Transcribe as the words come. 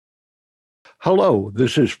Hello,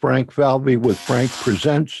 this is Frank Falvey with Frank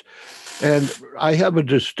Presents, and I have a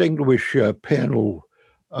distinguished panel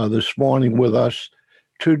this morning with us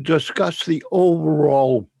to discuss the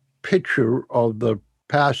overall picture of the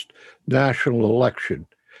past national election.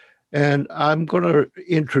 And I'm going to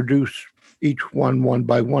introduce each one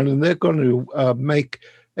by one, and they're going to make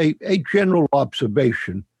a general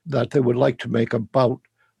observation that they would like to make about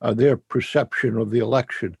their perception of the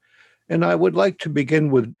election. And I would like to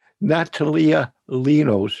begin with Natalia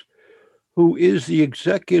Linos, who is the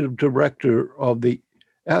executive director of the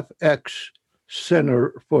FX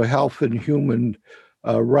Center for Health and Human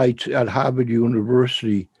Rights at Harvard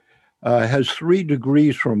University, has 3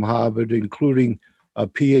 degrees from Harvard, including a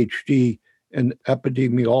PhD in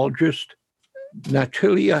epidemiologist.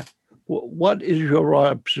 Natalia, what is your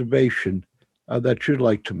observation that you'd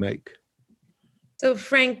like to make? So,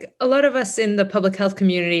 Frank, a lot of us in the public health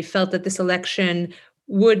community felt that this election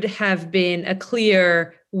would have been a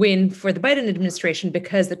clear win for the Biden administration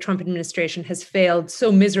because the Trump administration has failed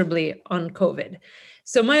so miserably on COVID.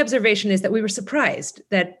 So my observation is that we were surprised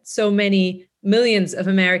that so many millions of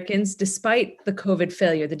Americans, despite the COVID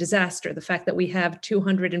failure, the disaster, the fact that we have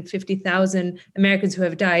 250,000 Americans who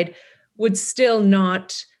have died, would still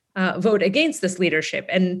not vote against this leadership.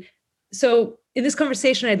 And so in this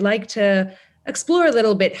conversation, I'd like to explore a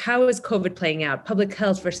little bit, how is COVID playing out, public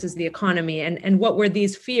health versus the economy, and what were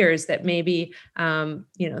these fears that maybe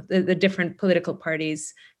the different political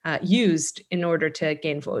parties used in order to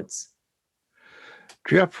gain votes?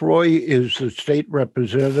 Jeff Roy is the state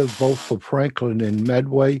representative both for Franklin and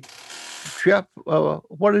Medway. Jeff,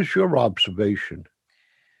 what is your observation?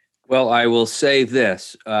 Well, I will say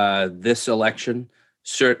this. This election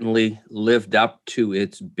certainly lived up to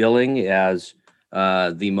its billing as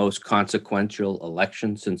the most consequential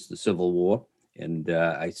election since the Civil War. And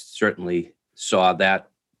I certainly saw that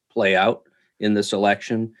play out in this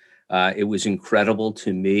election. It was incredible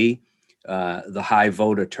to me, the high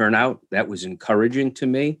voter turnout. That was encouraging to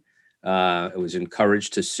me. I was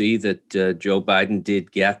encouraged to see that Joe Biden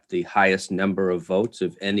did get the highest number of votes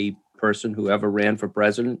of any person who ever ran for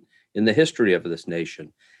president in the history of this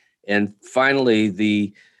nation. And finally,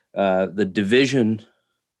 the division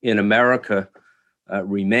in America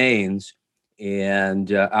remains,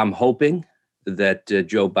 and I'm hoping that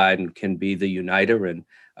Joe Biden can be the uniter. And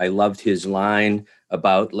I loved his line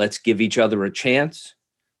about let's give each other a chance,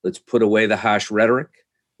 let's put away the harsh rhetoric,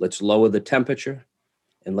 let's lower the temperature,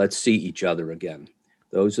 and let's see each other again.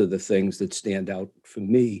 Those are the things that stand out for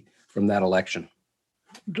me from that election.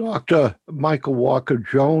 Dr. Michael Walker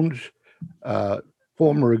Jones,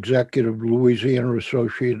 former executive, Louisiana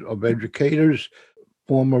Associate of Educators,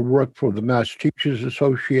 former work for the Mass Teachers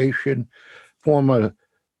Association, former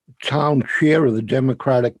town chair of the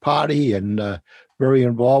Democratic Party, and very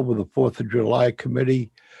involved with the 4th of July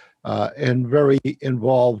Committee, and very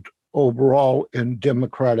involved overall in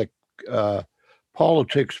Democratic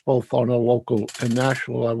politics, both on a local and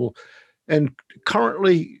national level. And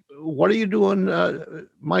currently, what are you doing,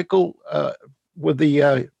 Michael, with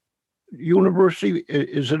the University?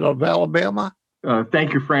 Is it of Alabama?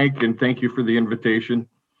 Thank you, Frank, and thank you for the invitation.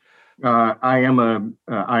 I own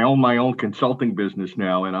my own consulting business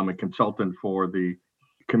now, and I'm a consultant for the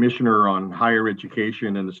Commissioner on Higher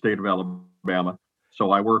Education in the state of Alabama. So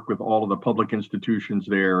I work with all of the public institutions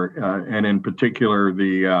there, and in particular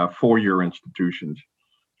the four-year institutions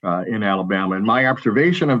in Alabama. And my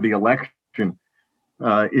observation of the election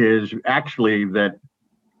is actually that,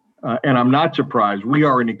 and I'm not surprised, we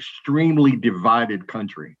are an extremely divided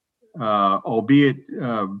country. Albeit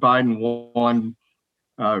Biden won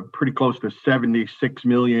pretty close to 76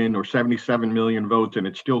 million or 77 million votes, and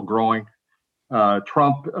it's still growing.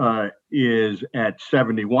 Trump is at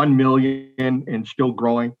 71 million and still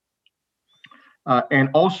growing. And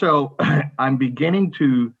also, I'm beginning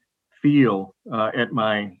to feel at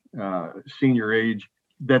my senior age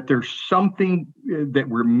that there's something that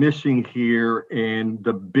we're missing here in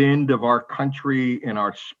the bend of our country, in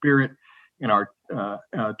our spirit, in our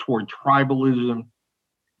toward tribalism,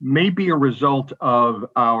 may be a result of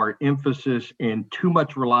our emphasis and too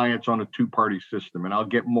much reliance on a two-party system. And I'll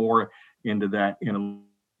get more into that in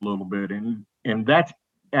a little bit. And that's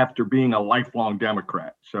after being a lifelong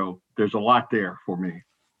Democrat. So there's a lot there for me.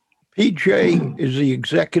 PJ is the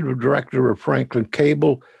executive director of Franklin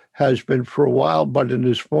Cable, has been for a while, but in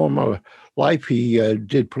his former life, he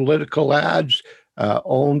did political ads,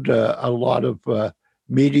 owned a lot of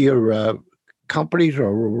media companies,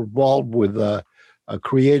 or were involved with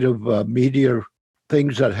creative media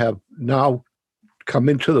things that have now come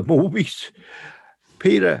into the movies.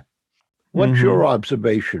 Peter, what's your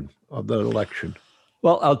observation of the election?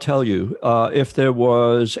 Well, I'll tell you, if there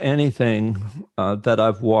was anything that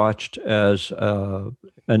I've watched as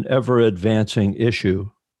an ever advancing issue,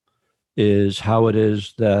 is how it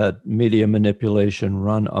is that media manipulation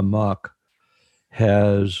run amok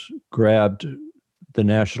has grabbed the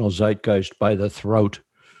national zeitgeist by the throat.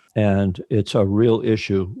 And it's a real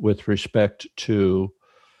issue with respect to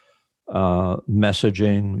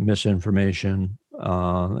messaging, misinformation,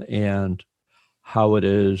 and how it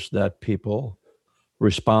is that people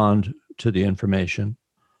respond to the information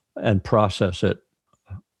and process it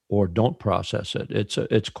or don't process it.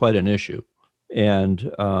 It's quite an issue.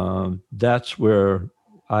 And that's where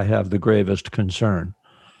I have the gravest concern.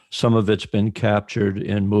 Some of it's been captured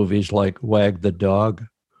in movies like Wag the Dog,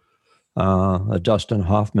 a Dustin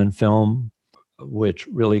Hoffman film, which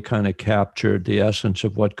really kind of captured the essence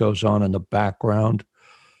of what goes on in the background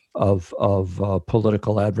of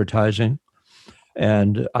political advertising.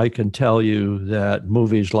 And I can tell you that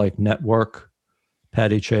movies like Network,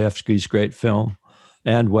 Paddy Chayefsky's great film,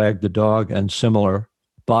 and Wag the Dog and similar,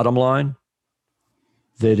 bottom line,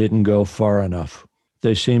 they didn't go far enough.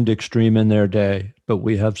 They seemed extreme in their day, but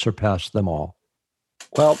we have surpassed them all.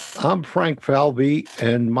 Well, I'm Frank Falvey,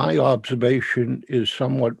 and my observation is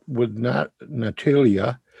somewhat with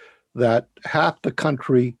Natalia, that half the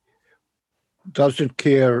country doesn't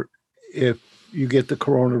care if you get the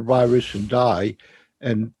coronavirus and die.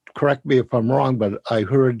 And correct me if I'm wrong, but I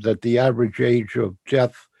heard that the average age of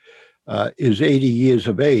death is 80 years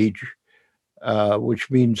of age, which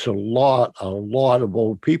means a lot of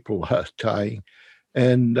old people are dying.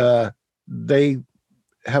 And they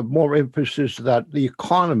have more emphasis that the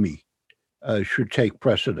economy should take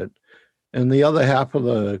precedent. And the other half of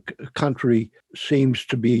the country seems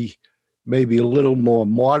to be maybe a little more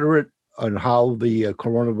moderate on how the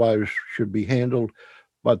coronavirus should be handled.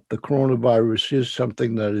 But the coronavirus is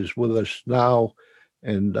something that is with us now,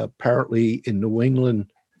 and apparently in New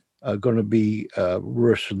England going to be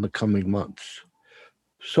worse in the coming months.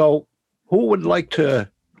 So who would like to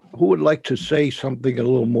say something a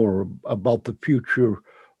little more about the future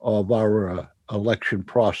of our election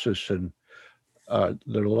process and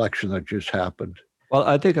the election that just happened? Well,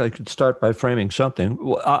 I think I could start by framing something.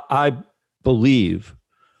 I believe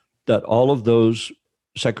that all of those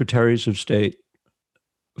secretaries of state,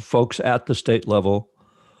 folks at the state level,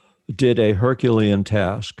 did a Herculean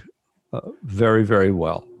task very, very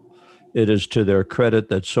well. It is to their credit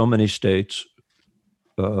that so many states,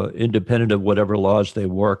 independent of whatever laws they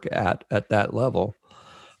work at that level,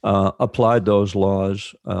 applied those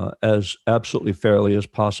laws as absolutely fairly as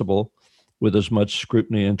possible, with as much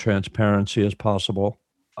scrutiny and transparency as possible.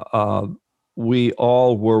 We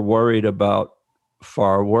all were worried about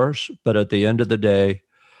far worse, but at the end of the day,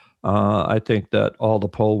 I think that all the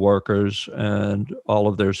poll workers and all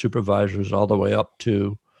of their supervisors, all the way up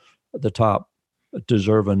to the top,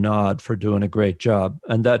 deserve a nod for doing a great job.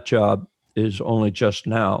 And that job is only just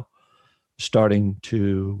now starting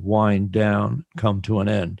to wind down, come to an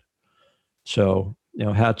end. So,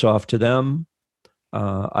 hats off to them.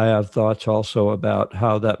 I have thoughts also about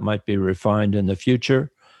how that might be refined in the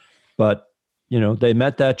future. But, they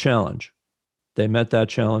met that challenge. They met that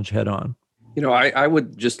challenge head on. I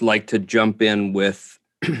would just like to jump in with,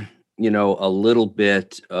 a little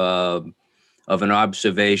bit of an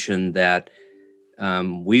observation that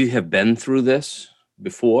we have been through this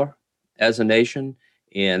before as a nation.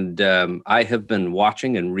 And I have been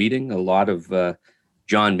watching and reading a lot of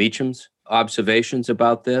John Meacham's observations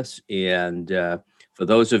about this. And for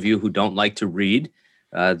those of you who don't like to read,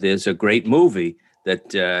 there's a great movie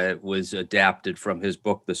that was adapted from his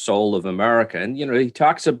book, The Soul of America. And, he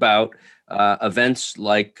talks about events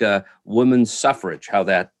like women's suffrage, how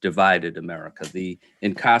that divided America, the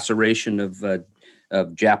incarceration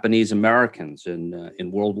of Japanese Americans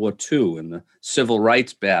in World War II, and the civil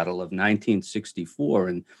rights battle of 1964.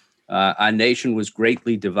 And our nation was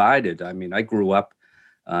greatly divided. I mean, I grew up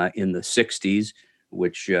in the 60s,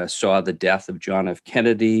 which saw the death of John F.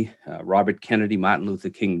 Kennedy, Robert Kennedy, Martin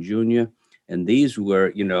Luther King Jr., and these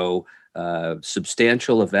were,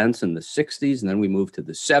 substantial events in the 60s. And then we moved to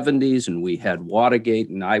the 70s and we had Watergate.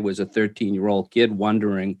 And I was a 13-year-old kid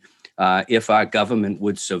wondering if our government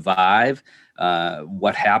would survive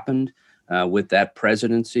what happened with that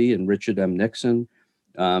presidency and Richard M. Nixon.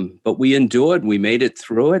 But we endured, we made it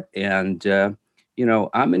through it. And,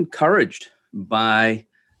 I'm encouraged by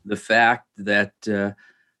the fact that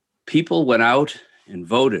people went out and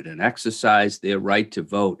voted and exercised their right to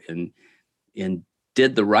vote and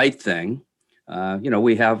did the right thing.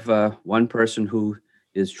 We have one person who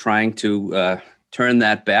is trying to turn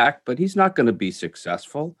that back, but he's not going to be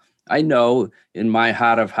successful. I know in my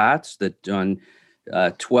heart of hearts that on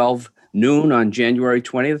 12 noon on January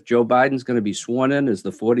 20th, Joe Biden's going to be sworn in as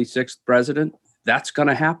the 46th president. That's going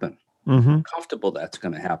to happen. I'm comfortable that's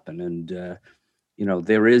going to happen. And,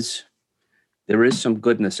 there is some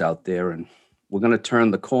goodness out there, and we're going to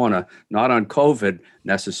turn the corner, not on COVID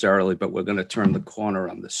necessarily, but we're going to turn the corner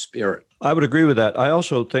on the spirit. I would agree with that. I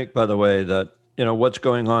also think, by the way, that what's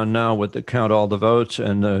going on now with the count all the votes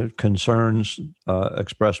and the concerns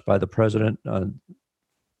expressed by the president,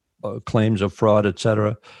 claims of fraud, et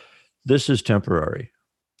cetera, this is temporary.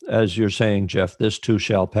 As you're saying, Jeff, this too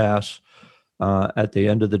shall pass. At the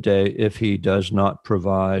end of the day, if he does not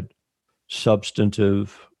provide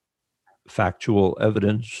substantive, factual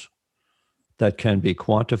evidence that can be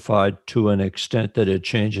quantified to an extent that it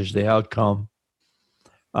changes the outcome,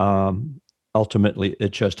 ultimately,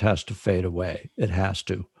 it just has to fade away. It has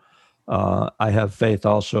to. I have faith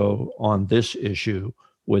also on this issue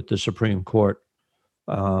with the Supreme Court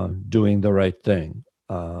doing the right thing,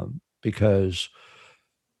 because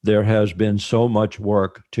there has been so much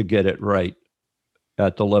work to get it right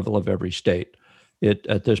at the level of every state. It,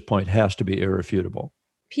 at this point, has to be irrefutable.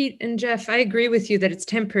 Pete and Jeff, I agree with you that it's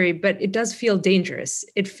temporary, but it does feel dangerous.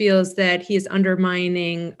 It feels that he is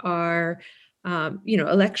undermining our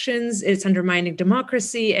elections. It's undermining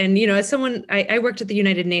democracy. And, as someone, I worked at the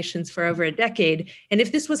United Nations for over a decade. And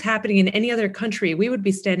if this was happening in any other country, we would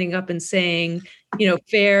be standing up and saying,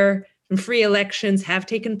 fair and free elections have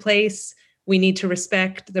taken place. We need to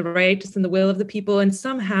respect the rights and the will of the people. And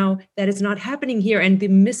somehow that is not happening here. And the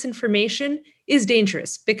misinformation is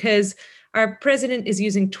dangerous because our president is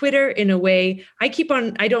using Twitter in a way, I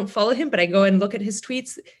don't follow him, but I go and look at his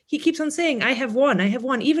tweets. He keeps on saying, I have won,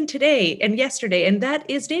 even today and yesterday. And that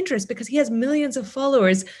is dangerous because he has millions of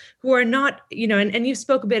followers who are not, and you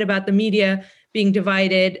spoke a bit about the media being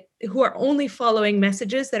divided, who are only following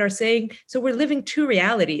messages that are saying, so we're living two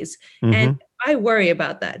realities. And I worry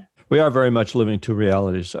about that. We are very much living two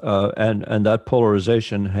realities. And that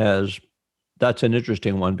polarization that's an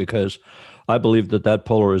interesting one because I believe that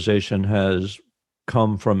polarization has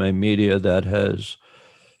come from a media that has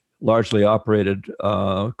largely operated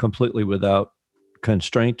completely without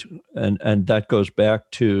constraint. And that goes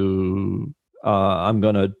back to, I'm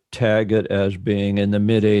going to tag it as being in the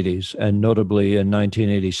mid-'80s, and notably in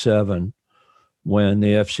 1987, when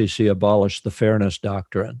the FCC abolished the fairness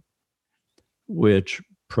doctrine, which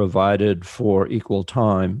provided for equal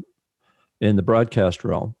time in the broadcast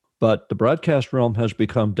realm. But the broadcast realm has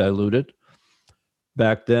become diluted.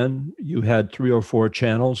 Back then, you had 3 or 4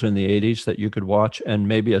 channels in the 80s that you could watch and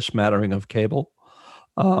maybe a smattering of cable.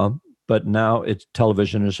 But now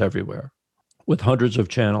television is everywhere with hundreds of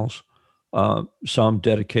channels, some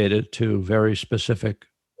dedicated to very specific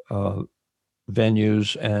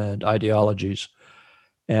venues and ideologies.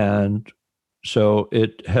 And so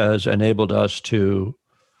it has enabled us to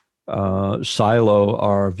silo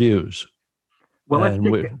our views. Well,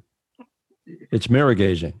 it's mirror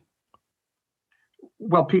gazing.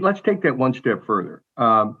 Well, Pete, let's take that one step further,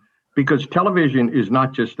 because television is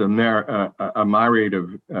not just a myriad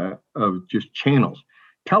of just channels.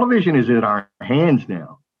 Television is in our hands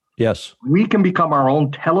now. Yes. We can become our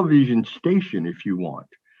own television station if you want.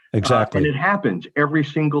 Exactly. And it happens every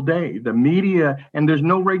single day. The media, and there's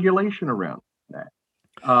no regulation around that.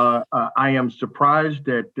 I am surprised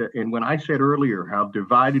that, and when I said earlier how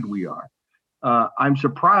divided we are, I'm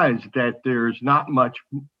surprised that there's not much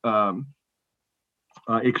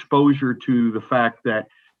exposure to the fact that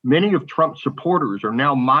many of Trump's supporters are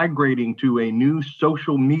now migrating to a new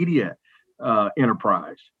social media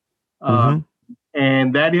enterprise.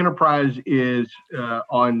 And that enterprise is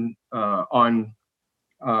on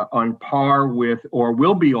par with, or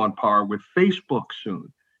will be on par with, Facebook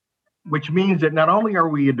soon, which means that not only are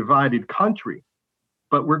we a divided country,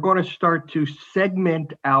 but we're going to start to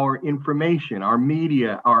segment our information, our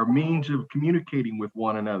media, our means of communicating with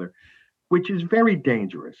one another, which is very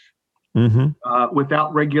dangerous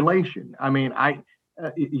without regulation. I mean,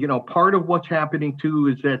 part of what's happening too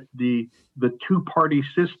is that the two-party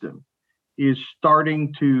system is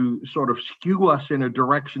starting to sort of skew us in a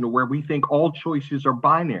direction to where we think all choices are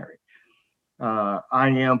binary. I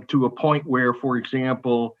am to a point where, for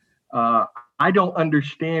example, I don't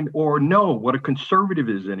understand or know what a conservative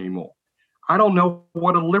is anymore. I don't know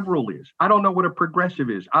what a liberal is. I don't know what a progressive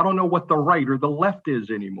is. I don't know what the right or the left is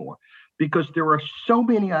anymore, because there are so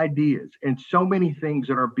many ideas and so many things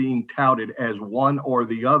that are being touted as one or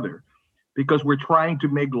the other, because we're trying to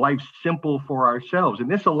make life simple for ourselves. And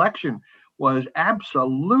this election was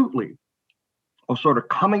absolutely a sort of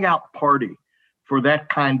coming out party for that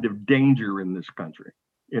kind of danger in this country,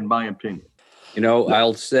 in my opinion.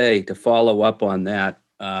 I'll say, to follow up on that,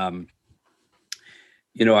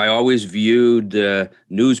 I always viewed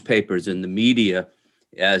newspapers and the media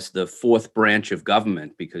as the fourth branch of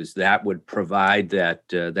government, because that would provide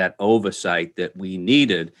that oversight that we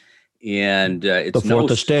needed. And it's The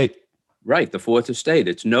fourth estate. Right, the fourth estate.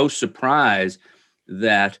 It's no surprise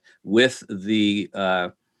that with the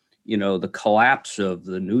the collapse of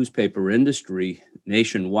the newspaper industry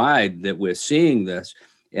nationwide, that we're seeing this.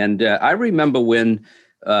 And I remember when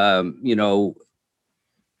the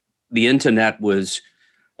internet was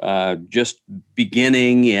just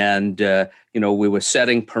beginning, and we were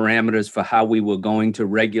setting parameters for how we were going to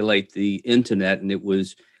regulate the internet, and it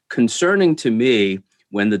was concerning to me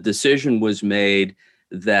when the decision was made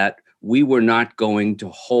that we were not going to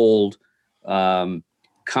hold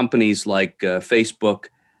companies like Facebook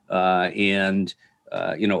and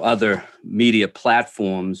other media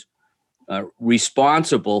platforms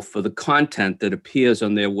responsible for the content that appears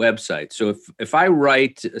on their website. So if I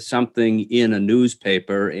write something in a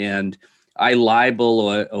newspaper and I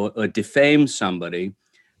libel or defame somebody,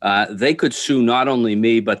 they could sue not only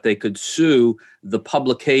me, but they could sue the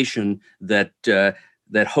publication that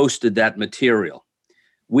hosted that material.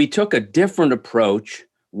 We took a different approach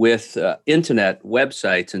with internet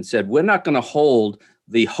websites and said, we're not going to hold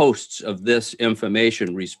the hosts of this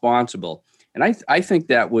information responsible. And I think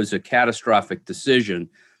that was a catastrophic decision,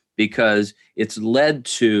 because it's led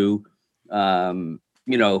to,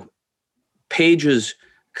 pages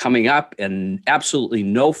coming up and absolutely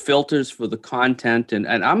no filters for the content. And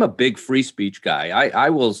I'm a big free speech guy. I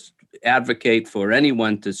will advocate for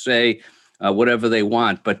anyone to say whatever they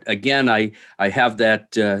want. But again, I have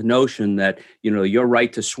that notion that, your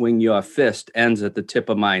right to swing your fist ends at the tip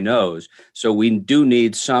of my nose. So we do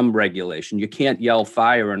need some regulation. You can't yell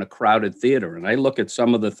fire in a crowded theater. And I look at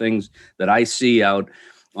some of the things that I see out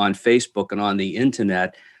on Facebook and on the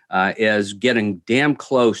internet as getting damn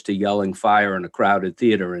close to yelling fire in a crowded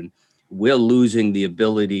theater. And we're losing the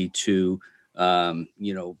ability to,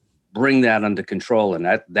 bring that under control.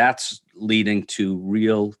 And that's leading to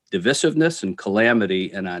real divisiveness and calamity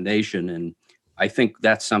in our nation. And I think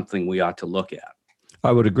that's something we ought to look at.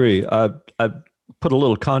 I would agree. I put a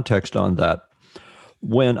little context on that.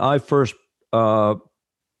 When I first got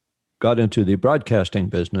into the broadcasting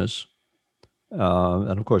business,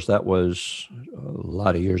 and of course that was a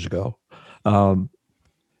lot of years ago,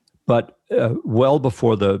 but well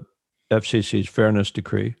before the FCC's fairness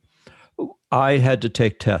decree, I had to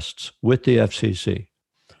take tests with the FCC.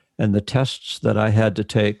 And the tests that I had to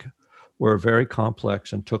take were very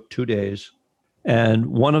complex and took 2 days. And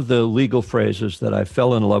one of the legal phrases that I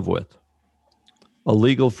fell in love with, a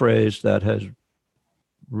legal phrase that has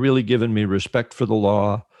really given me respect for the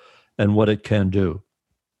law and what it can do,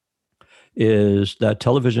 is that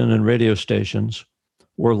television and radio stations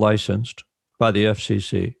were licensed by the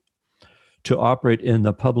FCC to operate in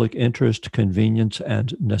the public interest, convenience,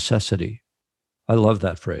 and necessity. I love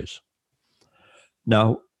that phrase.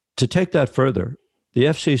 Now, to take that further, the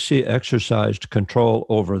FCC exercised control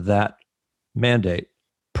over that mandate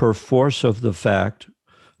per force of the fact,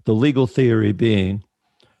 the legal theory being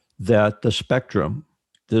that the spectrum,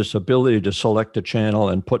 this ability to select a channel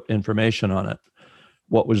and put information on it,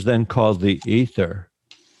 what was then called the ether,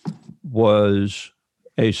 was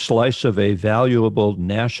a slice of a valuable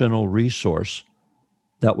national resource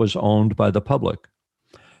that was owned by the public,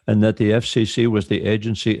 and that the FCC was the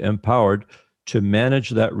agency empowered to manage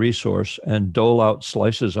that resource and dole out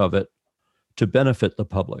slices of it to benefit the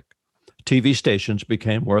public. TV stations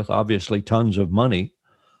became worth, obviously, tons of money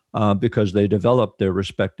because they developed their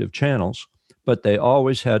respective channels, but they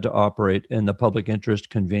always had to operate in the public interest,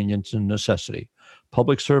 convenience, and necessity.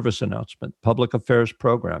 Public service announcement, public affairs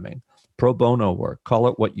programming, pro bono work, call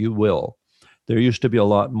it what you will. There used to be a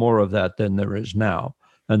lot more of that than there is now.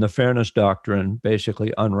 And the fairness doctrine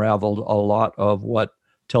basically unraveled a lot of what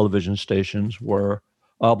television stations were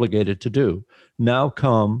obligated to do. Now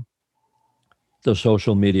come the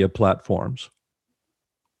social media platforms.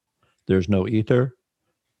 There's no ether.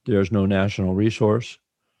 There's no national resource,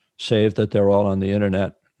 save that they're all on the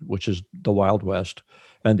internet, which is the Wild West.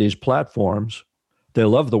 And these platforms, they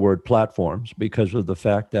love the word platforms because of the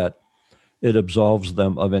fact that it absolves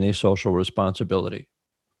them of any social responsibility,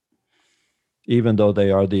 even though they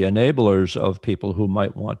are the enablers of people who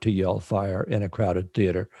might want to yell fire in a crowded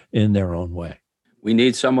theater in their own way. We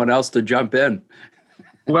need someone else to jump in.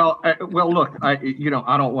 Well, look, I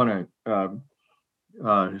don't want to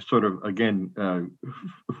sort of, again,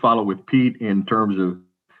 follow with Pete in terms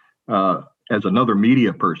of as another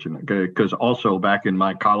media person, because also back in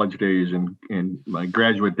my college days and in my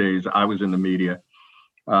graduate days, I was in the media.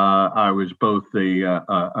 I was both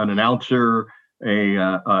an announcer,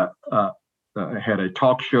 a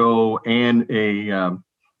talk show and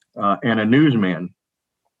a newsman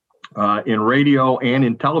in radio and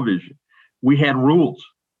in television. We had rules.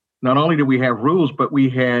 Not only did we have rules, but we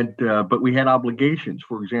had obligations.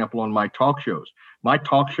 For example, on my talk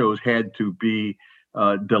shows had to be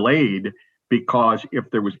delayed, because if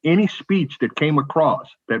there was any speech that came across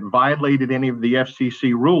that violated any of the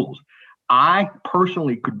FCC rules, I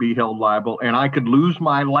personally could be held liable, and I could lose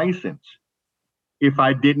my license if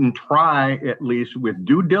I didn't try, at least with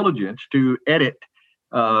due diligence, to edit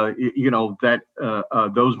those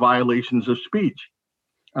violations of speech.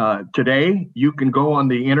 Today, you can go on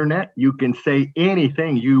the internet, you can say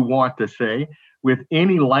anything you want to say with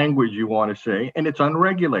any language you want to say, and it's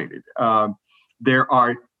unregulated. There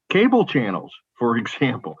are cable channels, for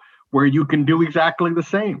example, where you can do exactly the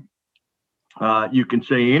same. You can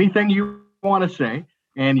say anything you want to say,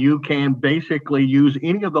 and you can basically use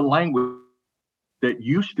any of the language that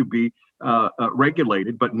used to be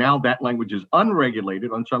regulated, but now that language is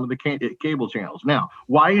unregulated on some of the cable channels. Now,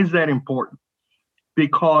 why is that important?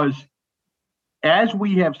 Because as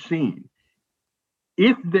we have seen,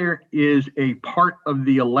 if there is a part of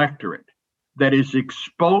the electorate that is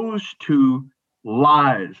exposed to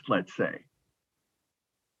lies, let's say,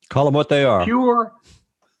 call them what they are, pure,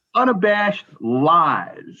 unabashed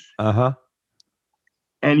lies,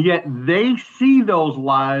 and yet they see those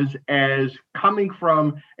lies as coming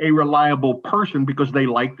from a reliable person because they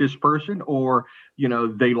like this person, or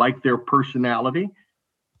they like their personality,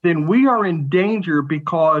 then we are in danger,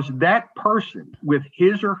 because that person with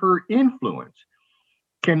his or her influence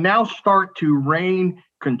can now start to reign,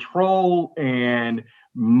 control, and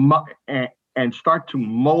start to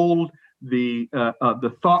mold the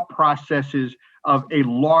thought processes of a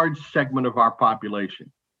large segment of our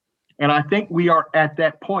population. And I think we are at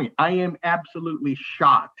that point. I am absolutely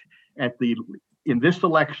shocked in this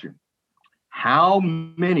election, how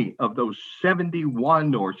many of those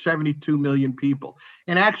 71 or 72 million people,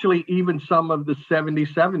 and actually even some of the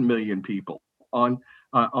 77 million people on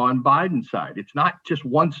Biden's side, it's not just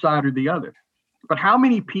one side or the other, but how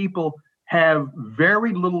many people have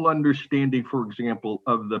very little understanding, for example,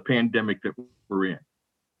 of the pandemic that we're in.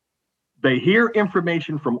 They hear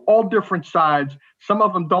information from all different sides. Some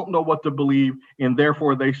of them don't know what to believe, and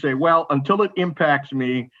therefore they say, well, until it impacts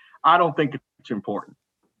me, I don't think it's important.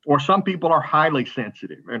 Or some people are highly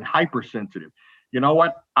sensitive and hypersensitive. You know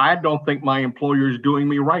what? I don't think my employer is doing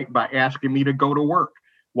me right by asking me to go to work.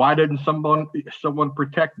 Why didn't someone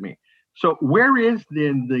protect me? So where is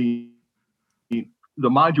then the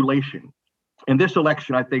modulation? And this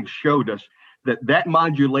election, I think, showed us that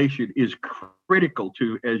modulation is critical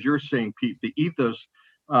to, as you're saying, Pete, the ethos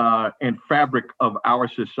and fabric of our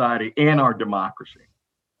society and our democracy.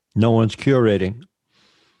 No one's curating.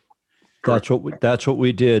 That's what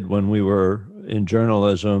we did when we were in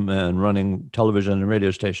journalism and running television and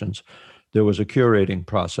radio stations. There was a curating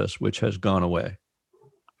process which has gone away.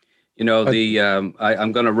 I'm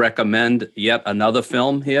going to recommend yet another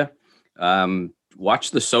film here.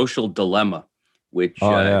 Watch The Social Dilemma, which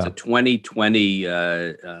it's a 2020.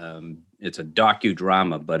 It's a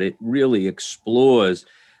docudrama, but it really explores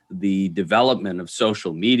the development of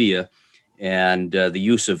social media and the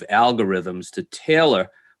use of algorithms to tailor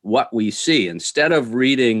what we see. Instead of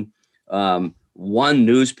reading one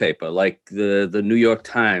newspaper like the New York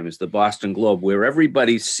Times, the Boston Globe, where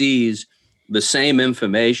everybody sees the same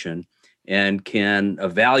information and can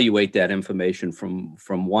evaluate that information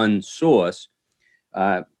from one source,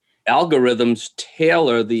 algorithms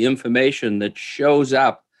tailor the information that shows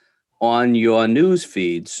up on your news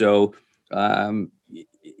feed. So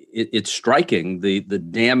it's striking the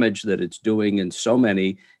damage that it's doing in so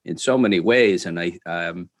many ways. And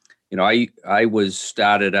I was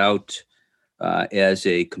started out as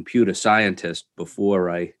a computer scientist before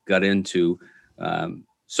I got into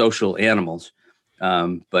social animals.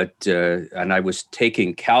 But I was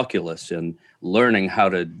taking calculus and learning how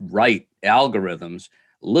to write algorithms.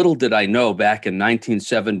 Little did I know back in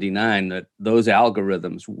 1979 that those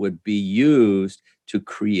algorithms would be used to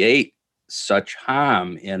create such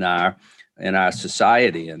harm in our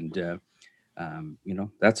society. And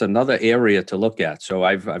that's another area to look at. So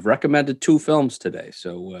I've recommended 2 films today.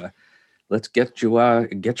 So let's get you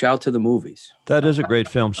out to the movies. That is a great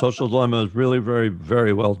film. Social Dilemma is really very,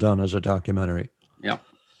 very well done as a documentary. Yeah.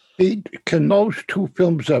 Can those 2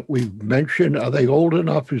 films that we mentioned, are they old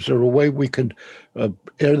enough? Is there a way we can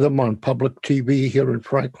air them on public TV here in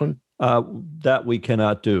Franklin? That we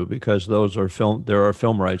cannot do because those are there are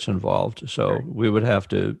film rights involved. So we would have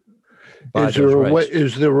to buy those rights.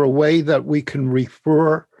 Is there a way that we can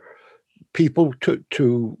refer people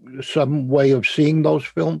to some way of seeing those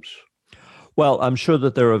films? Well, I'm sure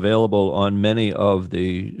that they're available on many of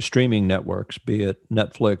the streaming networks, be it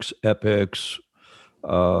Netflix, Epix,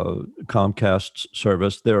 Comcast's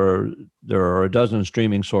service. There are a dozen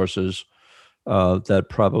streaming sources that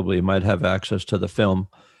probably might have access to the film.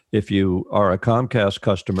 If you are a Comcast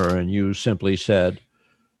customer and you simply said,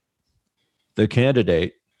 the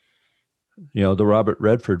candidate, the Robert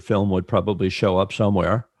Redford film would probably show up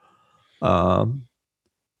somewhere.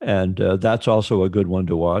 And that's also a good one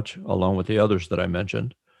to watch, along with the others that I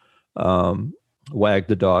mentioned. Wag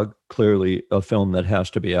the Dog, clearly a film that has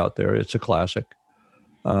to be out there. It's a classic.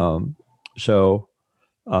 And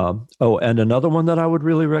another one that I would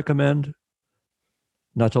really recommend,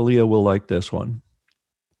 Natalia will like this one.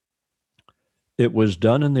 It was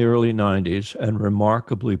done in the early 90s and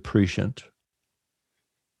remarkably prescient.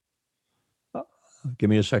 Give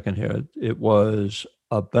me a second here. It was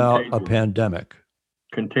about a pandemic.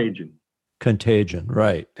 Contagion,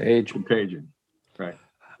 right. Contagion, right.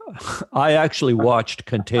 I actually watched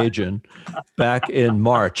Contagion back in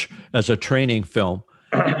March as a training film.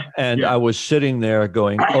 And I was sitting there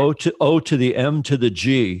going, O to the M to the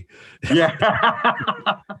G. Yeah.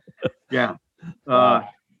 Yeah.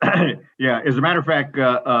 Yeah. As a matter of fact,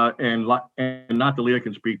 and Natalia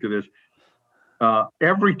can speak to this,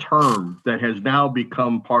 every term that has now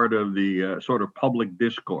become part of the sort of public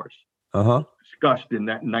discourse discussed in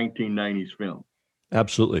that 1990s film.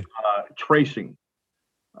 Absolutely. Tracing,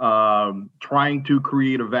 trying to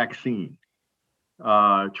create a vaccine,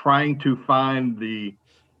 trying to find the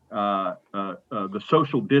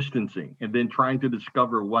social distancing, and then trying to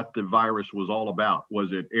discover what the virus was all about.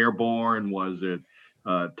 Was it airborne? Was it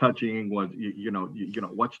touching? Was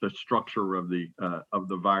what's the structure of the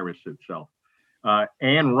virus itself?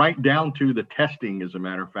 And right down to the testing, as a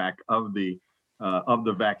matter of fact, of the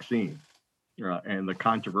vaccine and the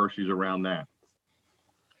controversies around that.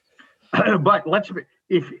 But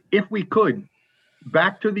if we could,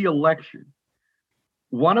 back to the election.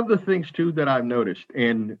 One of the things too that I've noticed,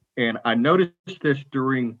 and I noticed this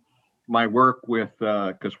during my work with,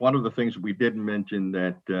 because one of the things we didn't mention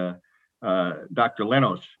that Dr.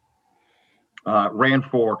 Lenos ran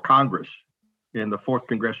for Congress in the 4th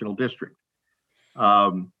Congressional District.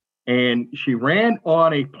 And she ran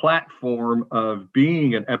on a platform of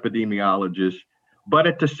being an epidemiologist, but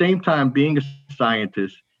at the same time being a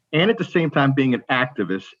scientist, and at the same time being an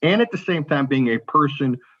activist, and at the same time being a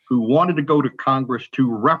person who wanted to go to Congress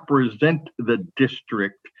to represent the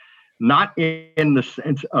district, not in the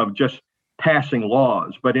sense of just passing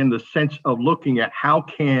laws, but in the sense of looking at how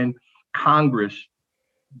can Congress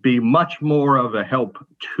be much more of a help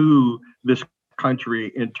to this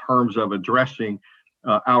country in terms of addressing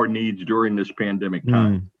our needs during this pandemic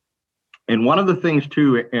time. And one of the things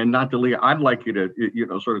too, and Natalia, I'd like you to,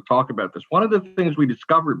 sort of talk about this. One of the things we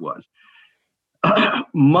discovered was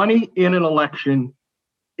money in an election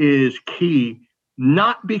is key,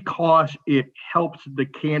 not because it helps the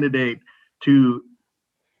candidate to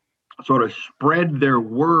sort of spread their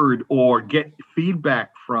word or get feedback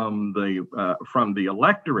from the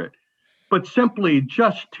electorate, but simply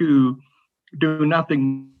just to do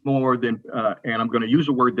nothing more than, and I'm going to use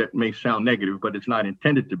a word that may sound negative, but it's not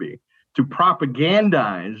intended to be, to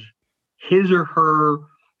propagandize his or her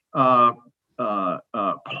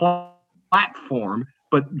platform,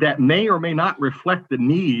 but that may or may not reflect the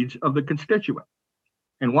needs of the constituent.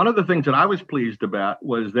 And one of the things that I was pleased about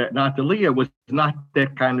was that Natalia was not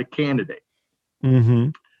that kind of candidate.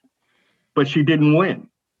 But she didn't win.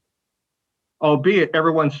 Albeit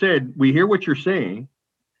everyone said, we hear what you're saying,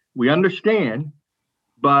 we understand,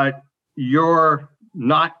 but you're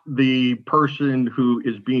not the person who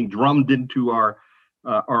is being drummed into our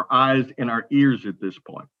eyes and our ears at this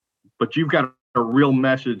point. But you've got a real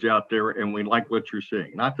message out there, and we like what you're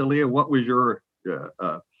saying. Natalia, what was your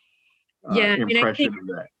impression of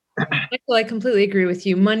that? Michael, I completely agree with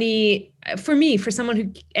you. Money, for me, for someone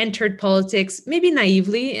who entered politics, maybe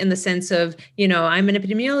naively in the sense of, I'm an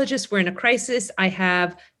epidemiologist, we're in a crisis, I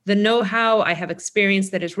have the know-how, I have experience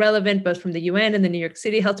that is relevant, both from the UN and the New York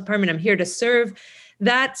City Health Department, I'm here to serve.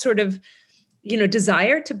 That sort of,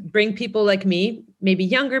 desire to bring people like me, maybe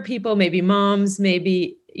younger people, maybe moms,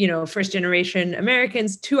 maybe, first generation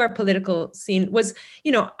Americans to our political scene was,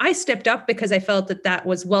 I stepped up because I felt that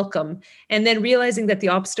was welcome. And then realizing that the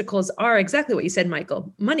obstacles are exactly what you said,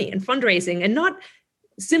 Michael, money and fundraising, and not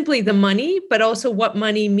simply the money, but also what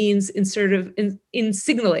money means in sort of in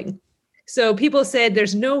signaling. So people said,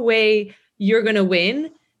 there's no way you're going to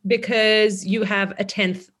win because you have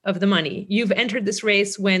 1/10 of the money. You've entered this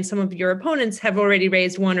race when some of your opponents have already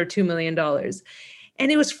raised $1 or $2 million.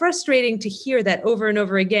 And it was frustrating to hear that over and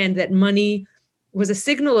over again, that money was a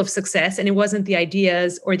signal of success, and it wasn't the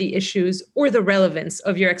ideas or the issues or the relevance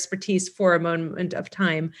of your expertise for a moment of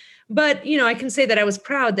time. But, I can say that I was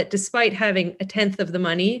proud that despite having a tenth of the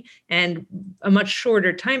money and a much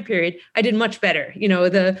shorter time period, I did much better.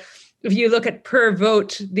 If you look at per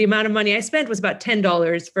vote, the amount of money I spent was about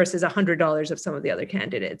 $10 versus $100 of some of the other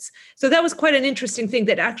candidates. So that was quite an interesting thing,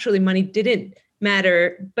 that actually money didn't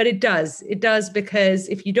matter, but it does. It does, because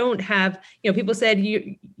if you don't have, people said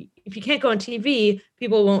if you can't go on TV,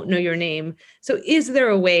 people won't know your name. So is there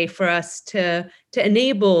a way for us to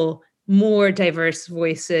enable more diverse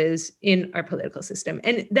voices in our political system?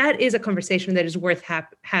 And that is a conversation that is worth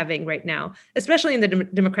having right now, especially in the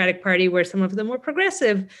Democratic Party, where some of the more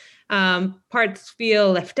progressive parts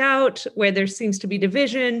feel left out, where there seems to be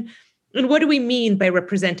division. And what do we mean by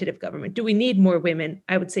representative government? Do we need more women?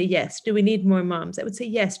 I would say yes. Do we need more moms? I would say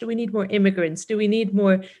yes. Do we need more immigrants? Do we need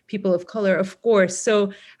more people of color? Of course.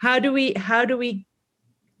 So how do we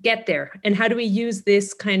get there? And how do we use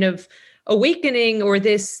this kind of awakening or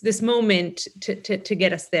this moment to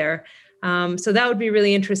get us there? So that would be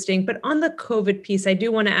really interesting. But on the COVID piece, I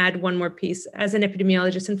do want to add one more piece. As an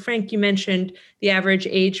epidemiologist, and Frank, you mentioned the average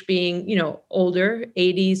age being, older,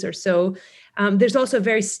 80s or so. There's also a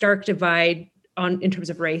very stark divide in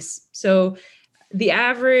terms of race. So the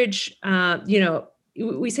average,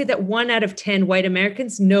 we say that 1 out of 10 white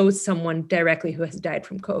Americans knows someone directly who has died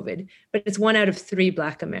from COVID, but it's 1 out of 3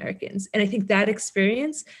 Black Americans. And I think that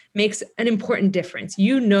experience makes an important difference.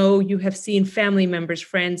 You have seen family members,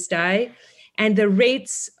 friends die, and the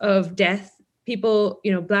rates of death, people,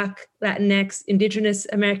 Black, Latinx, Indigenous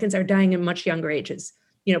Americans are dying at much younger ages.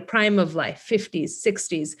 Prime of life, 50s,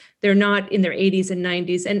 60s. They're not in their 80s and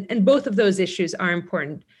 90s. And both of those issues are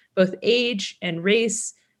important, both age and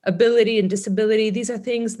race, ability and disability. These are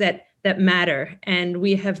things that matter. And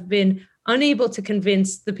we have been unable to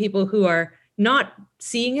convince the people who are not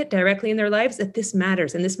seeing it directly in their lives that this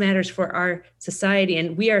matters, and this matters for our society.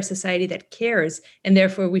 And we are a society that cares. And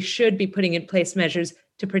therefore, we should be putting in place measures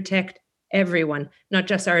to protect everyone, not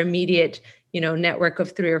just our immediate, network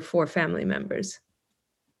of 3 or 4 family members.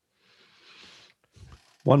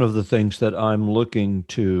 One of the things that I'm looking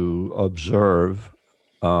to observe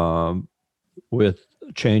with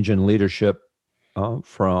change in leadership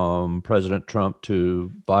from President Trump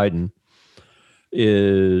to Biden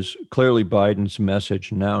is clearly Biden's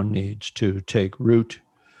message now needs to take root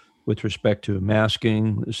with respect to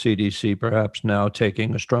masking. The CDC perhaps now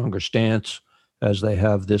taking a stronger stance, as they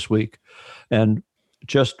have this week. And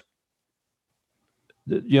just,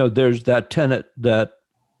 there's that tenet that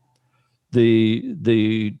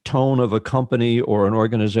the tone of a company or an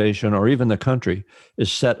organization or even the country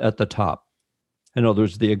is set at the top. In other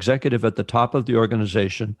words, the executive at the top of the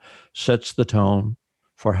organization sets the tone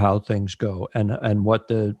for how things go and what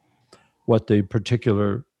the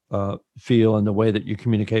particular feel and the way that you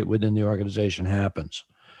communicate within the organization happens.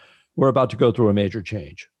 We're about to go through a major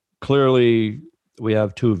change. Clearly, we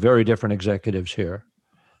have 2 very different executives here.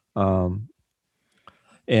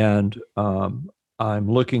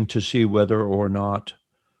 I'm looking to see whether or not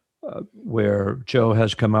where Joe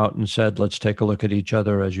has come out and said, let's take a look at each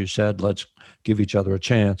other, as you said, let's give each other a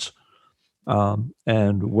chance,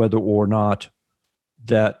 and whether or not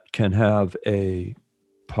that can have a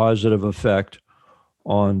positive effect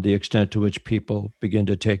on the extent to which people begin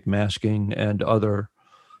to take masking and other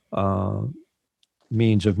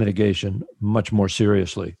means of mitigation much more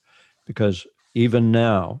seriously. Because even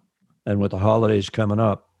now, and with the holidays coming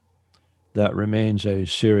up, that remains a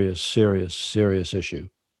serious, serious, serious issue.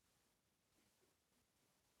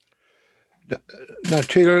 Now,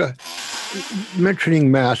 Tigger, mentioning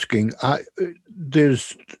masking,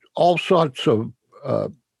 there's all sorts of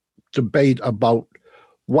debate about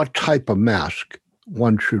what type of mask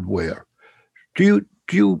one should wear. Do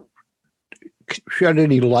you shed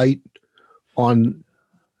any light on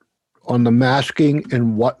the masking,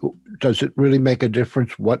 and what does it really make a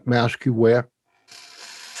difference what mask you wear?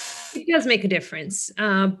 It does make a difference,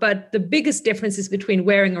 but the biggest difference is between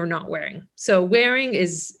wearing or not wearing. So wearing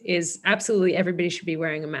is absolutely, everybody should be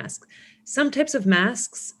wearing a mask. Some types of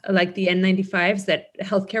masks, like the N95s that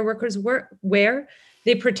healthcare workers wear,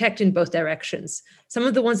 they protect in both directions. Some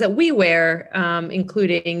of the ones that we wear,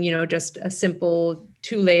 including, just a simple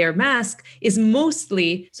 2-layer mask, is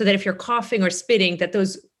mostly so that if you're coughing or spitting, that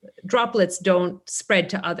those droplets don't spread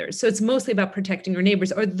to others. So it's mostly about protecting your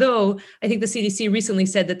neighbors, although I think the CDC recently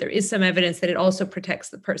said that there is some evidence that it also protects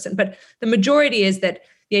the person. But the majority is that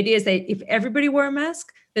the idea is that if everybody wore a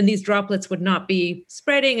mask, then these droplets would not be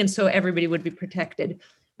spreading, and so everybody would be protected.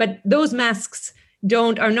 But those masks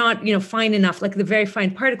are not fine enough, like the very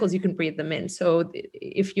fine particles, you can breathe them in. So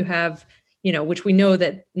if you have which we know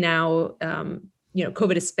that now,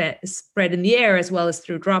 COVID is spread in the air as well as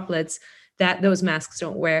through droplets, that those masks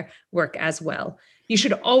don't work as well. You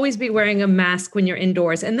should always be wearing a mask when you're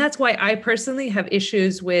indoors. And that's why I personally have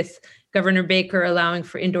issues with Governor Baker allowing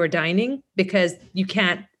for indoor dining, because you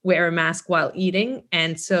can't wear a mask while eating.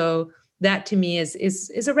 And so that to me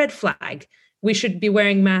is a red flag. We should be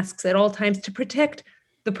wearing masks at all times to protect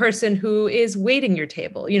the person who is waiting your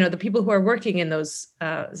table, the people who are working in those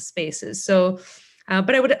spaces. So,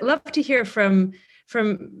 but I would love to hear from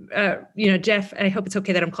Jeff. I hope it's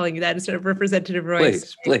okay that I'm calling you that instead of Representative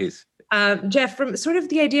Royce. Please. Jeff, from sort of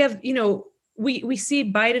the idea of, we see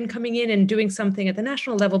Biden coming in and doing something at the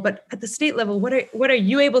national level, but at the state level, what are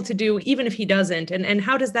you able to do even if he doesn't? And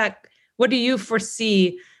how does that, what do you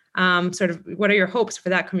foresee, what are your hopes for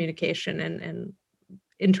that communication and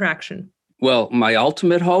interaction? Well, my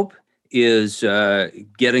ultimate hope is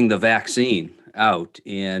getting the vaccine out,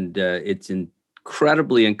 and it's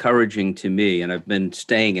incredibly encouraging to me. And I've been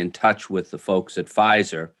staying in touch with the folks at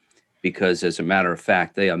Pfizer, because as a matter of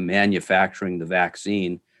fact, they are manufacturing the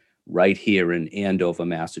vaccine right here in Andover,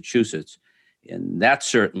 Massachusetts. And that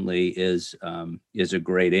certainly is a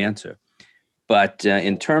great answer. But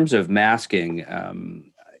in terms of masking,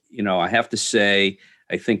 I have to say,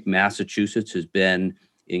 I think Massachusetts has been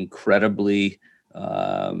incredibly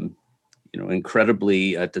at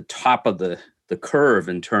the top of the curve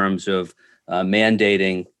in terms of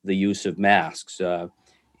mandating the use of masks.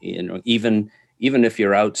 Even if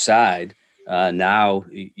you're outside, now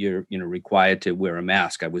you're required to wear a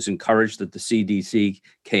mask. I was encouraged that the CDC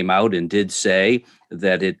came out and did say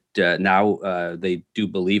that it now they do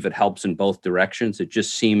believe it helps in both directions. It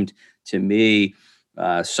just seemed to me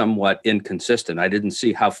somewhat inconsistent. I didn't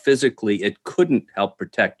see how physically it couldn't help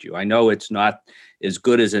protect you. I know it's not as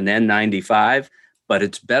good as an N95, but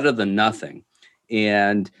it's better than nothing.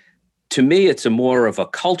 And to me, it's a more of a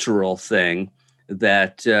cultural thing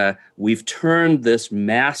that we've turned this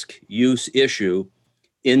mask use issue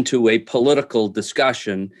into a political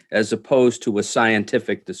discussion as opposed to a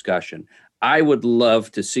scientific discussion. I would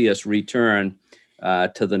love to see us return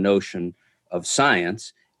to the notion of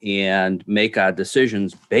science and make our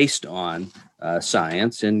decisions based on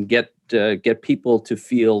science, and get people to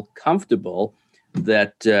feel comfortable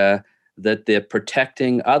that they're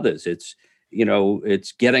protecting others. It's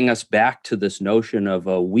getting us back to this notion of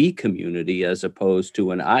a we community as opposed to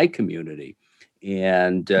an I community.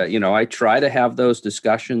 And I try to have those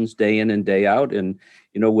discussions day in and day out. And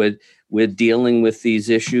we're dealing with these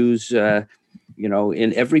issues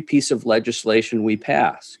in every piece of legislation we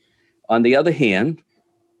pass. On the other hand,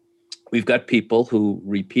 we've got people who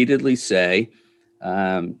repeatedly say,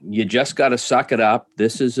 you just got to suck it up.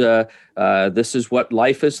 This is what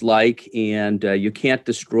life is like, and you can't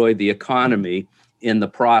destroy the economy in the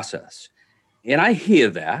process. And I hear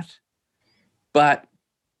that, but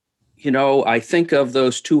I think of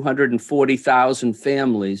those 240,000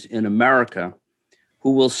 families in America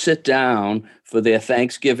who will sit down for their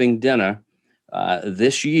Thanksgiving dinner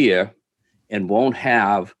this year and won't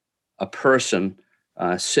have a person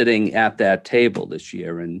sitting at that table this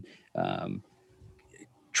year. And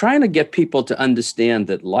trying to get people to understand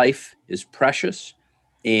that life is precious,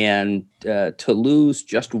 and to lose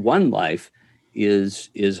just one life is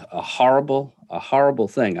a horrible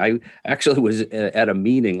thing. I actually was at a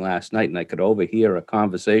meeting last night, and I could overhear a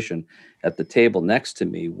conversation at the table next to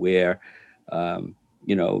me where,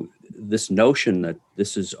 this notion that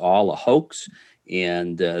this is all a hoax,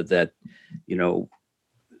 and that,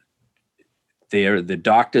 the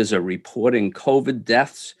doctors are reporting COVID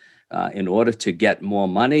deaths in order to get more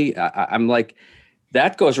money. I'm like,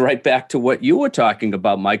 that goes right back to what you were talking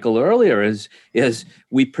about, Michael, earlier, is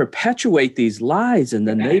we perpetuate these lies, and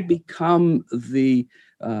then they become the,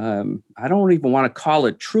 I don't even want to call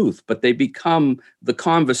it truth, but they become the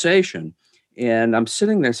conversation. And I'm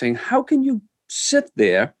sitting there saying, how can you sit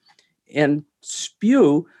there and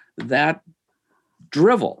spew that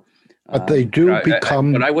drivel? But they do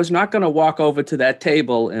become. But I was not going to walk over to that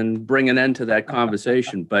table and bring an end to that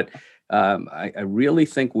conversation. But I really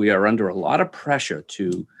think we are under a lot of pressure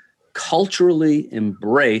to culturally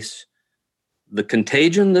embrace the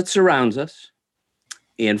contagion that surrounds us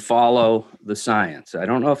and follow the science. I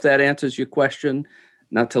don't know if that answers your question,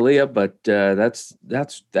 Natalia, but that's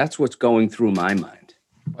what's going through my mind.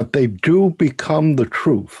 But they do become the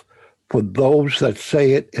truth for those that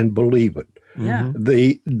say it and believe it. Yeah.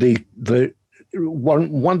 The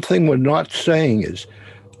one thing we're not saying is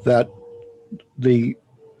that the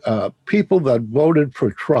people that voted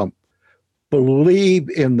for Trump believe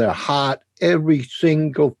in their heart every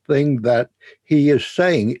single thing that he is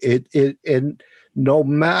saying. And no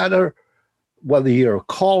matter whether you're a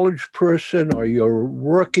college person or you're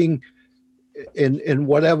working in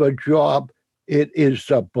whatever job, it is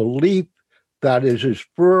a belief that is as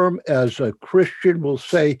firm as a Christian will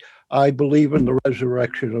say, I believe in the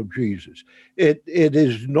resurrection of Jesus. It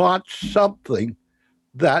is not something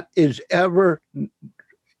that is ever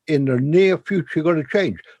in the near future going to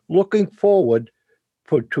change. Looking forward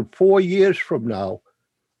to 4 years from now,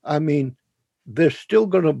 I mean, they're still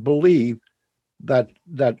going to believe that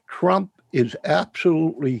Trump is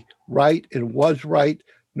absolutely right and was right,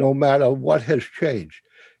 no matter what has changed.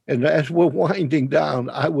 And as we're winding down,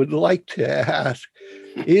 I would like to ask,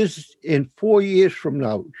 is in 4 years from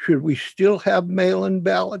now, should we still have mail-in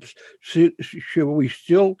ballots? Should we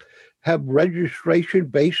still have registration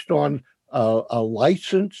based on a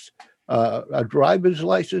license, a driver's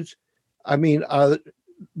license? I mean,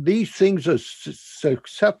 these things are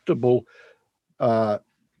susceptible,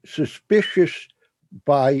 suspicious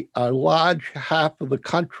by a large half of the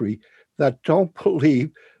country that don't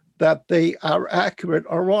believe that they are accurate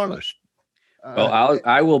or honest. Well,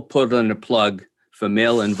 I will put in a plug for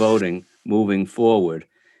mail-in voting moving forward,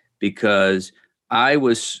 because I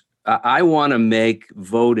want to make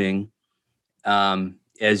voting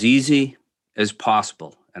as easy as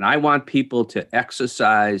possible, and I want people to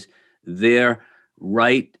exercise their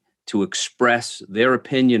right to express their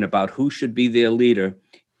opinion about who should be their leader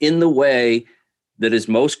in the way that is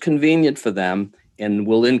most convenient for them and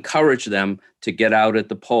will encourage them to get out at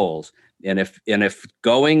the polls. And if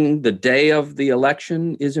going the day of the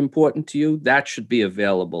election is important to you, that should be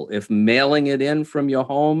available. If mailing it in from your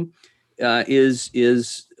home is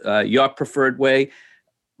your preferred way,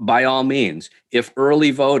 by all means. If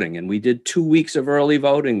early voting, and we did 2 weeks of early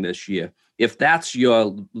voting this year, if that's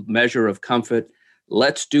your measure of comfort,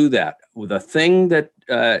 let's do that. The thing that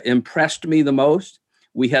impressed me the most,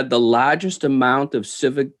 we had the largest amount of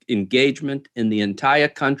civic engagement in the entire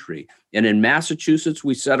country. And in Massachusetts,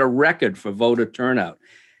 we set a record for voter turnout.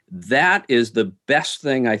 That is the best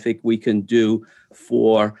thing I think we can do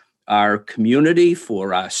for our community,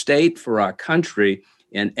 for our state, for our country,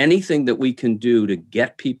 and anything that we can do to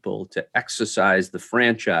get people to exercise the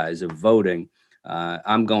franchise of voting,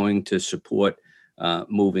 I'm going to support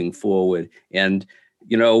moving forward. And,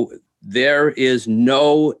 you know, there is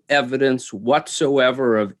no evidence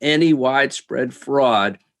whatsoever of any widespread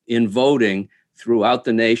fraud in voting throughout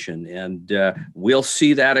the nation. And we'll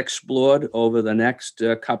see that explored over the next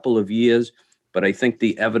couple of years. But I think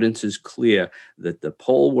the evidence is clear that the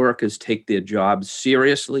poll workers take their jobs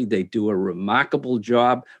seriously. They do a remarkable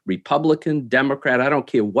job. Republican, Democrat, I don't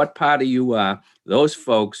care what party you are, those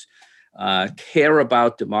folks care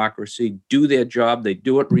about democracy, do their job, they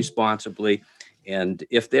do it responsibly. And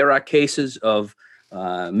if there are cases of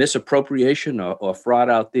misappropriation or fraud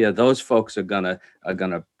out there, those folks are gonna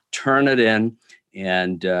turn it in,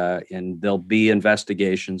 and there'll be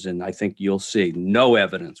investigations. And I think you'll see no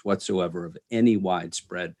evidence whatsoever of any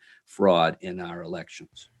widespread fraud in our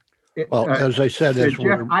elections. Well, as I said,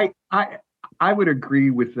 Jeff, I would agree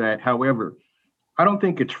with that. However, I don't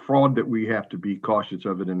think it's fraud that we have to be cautious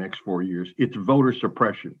of in the next 4 years. It's voter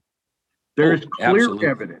suppression. There is clear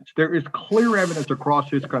evidence. There is clear evidence across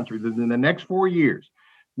this country that in the next 4 years,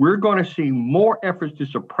 we're going to see more efforts to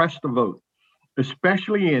suppress the vote,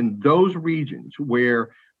 especially in those regions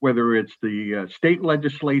where, whether it's the state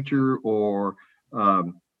legislature or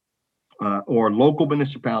local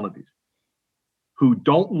municipalities, who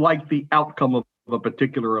don't like the outcome of a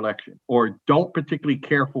particular election or don't particularly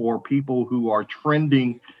care for people who are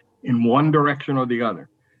trending in one direction or the other,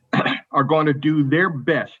 are going to do their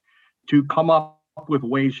best to come up with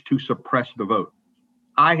ways to suppress the vote.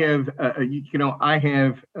 I have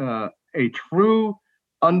a true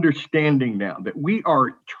understanding now that we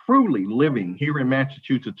are truly living here in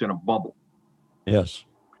Massachusetts in a bubble. Yes.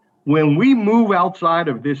 When we move outside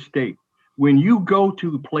of this state, when you go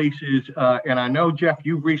to places, and I know, Jeff,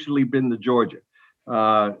 you've recently been to Georgia,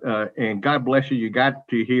 and God bless you, you got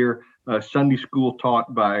to hear Sunday school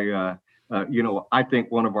taught by I think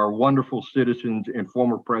one of our wonderful citizens and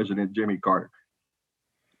former president, Jimmy Carter.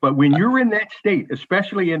 But when you're in that state,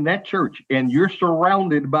 especially in that church, and you're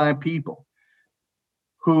surrounded by people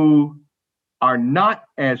who are not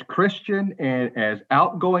as Christian and as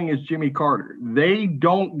outgoing as Jimmy Carter, they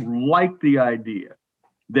don't like the idea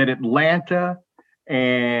that Atlanta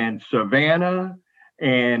and Savannah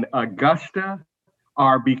and Augusta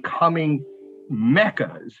are becoming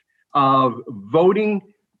meccas of voting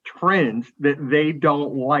trends that they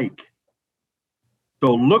don't like.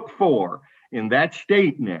 So look for, in that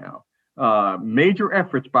state now, major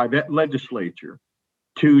efforts by that legislature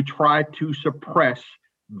to try to suppress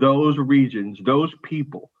those regions, those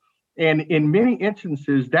people. And in many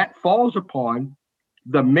instances, that falls upon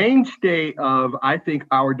the mainstay of, I think,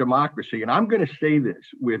 our democracy. And I'm going to say this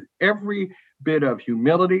with every bit of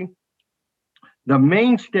humility. The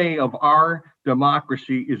mainstay of our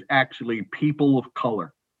democracy is actually people of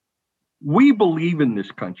color. We believe in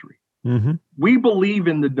this country. Mm-hmm. We believe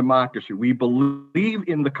in the democracy. We believe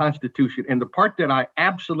in the Constitution. And the part that I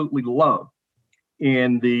absolutely love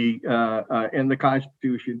in the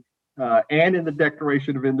Constitution and in the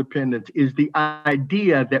Declaration of Independence is the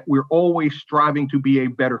idea that we're always striving to be a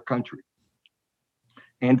better country.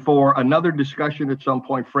 And for another discussion at some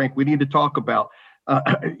point, Frank, we need to talk about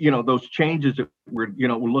those changes that we're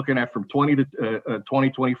looking at from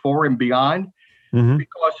 2024 and beyond, Mm-hmm.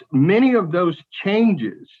 because many of those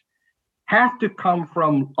changes have to come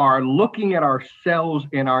from our looking at ourselves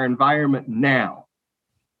and our environment now.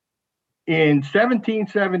 In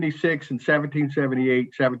 1776 and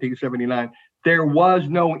 1778, 1779, there was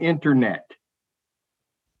no internet.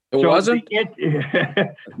 It wasn't?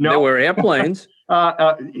 No. There were airplanes.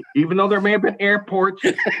 Even though there may have been airports,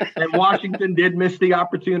 and Washington did miss the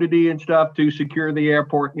opportunity and stuff to secure the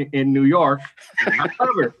airport in New York.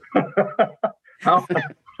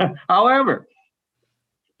 However,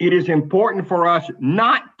 it is important for us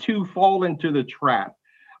not to fall into the trap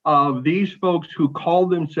of these folks who call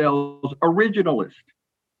themselves originalists,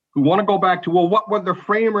 who want to go back to, well, what were the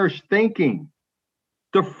framers thinking?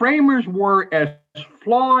 The framers were as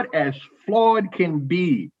flawed can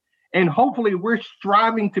be. And hopefully we're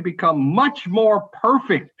striving to become much more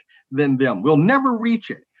perfect than them. We'll never reach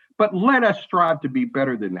it, but let us strive to be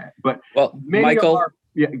better than that. But Michael,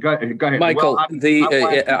 go ahead. Michael, Well,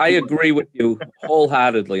 I agree with you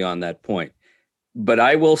wholeheartedly on that point. But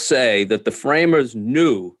I will say that the framers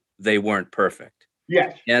knew they weren't perfect.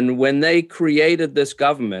 Yes. And when they created this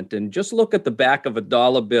government, and just look at the back of a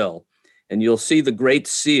dollar bill, and you'll see the Great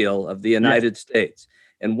Seal of the United States.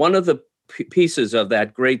 And one of the pieces of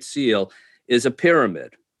that Great Seal is a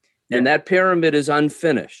pyramid. And that pyramid is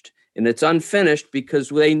unfinished. And it's unfinished because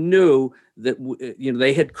they knew that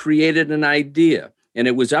they had created an idea. And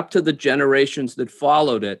it was up to the generations that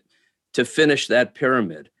followed it to finish that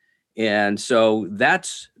pyramid. And so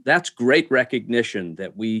that's great recognition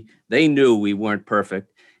that they knew we weren't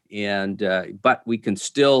perfect, but we can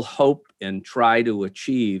still hope and try to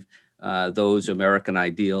achieve those American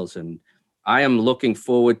ideals. And I am looking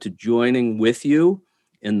forward to joining with you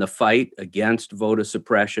in the fight against voter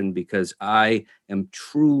suppression, because I am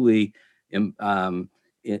truly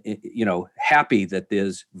happy that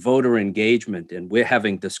there's voter engagement and we're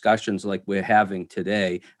having discussions like we're having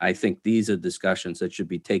today. I think these are discussions that should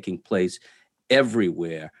be taking place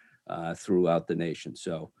everywhere throughout the nation.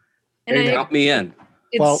 So count me in.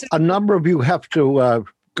 Well, a number of you have to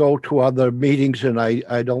go to other meetings, and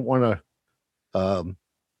I don't want to.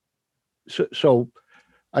 So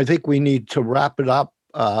I think we need to wrap it up.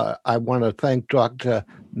 I want to thank Dr.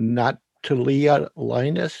 Natalia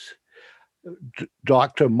Linus,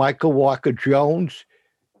 Dr. Michael Walker-Jones.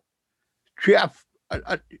 Jeff,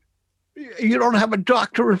 you don't have a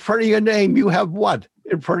doctor in front of your name. You have what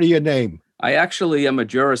in front of your name? I actually am a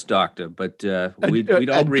Juris Doctor, but we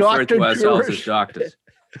don't refer to ourselves as doctors.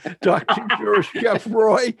 Dr. Juris Jeff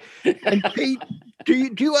Roy. And Pete,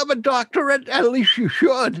 do you have a doctorate? At least you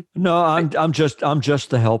should. No, I'm just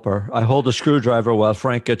the helper. I hold a screwdriver while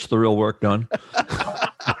Frank gets the real work done.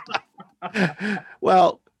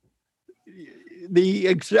 Well, the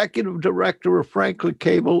executive director of Franklin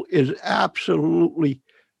Cable is absolutely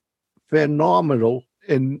phenomenal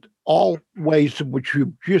in all ways in which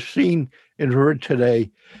you've just seen and heard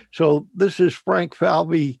today. So this is Frank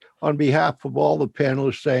Falvey on behalf of all the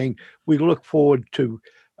panelists saying we look forward to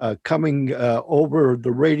coming over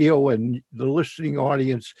the radio and the listening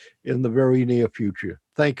audience in the very near future.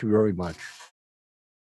 Thank you very much.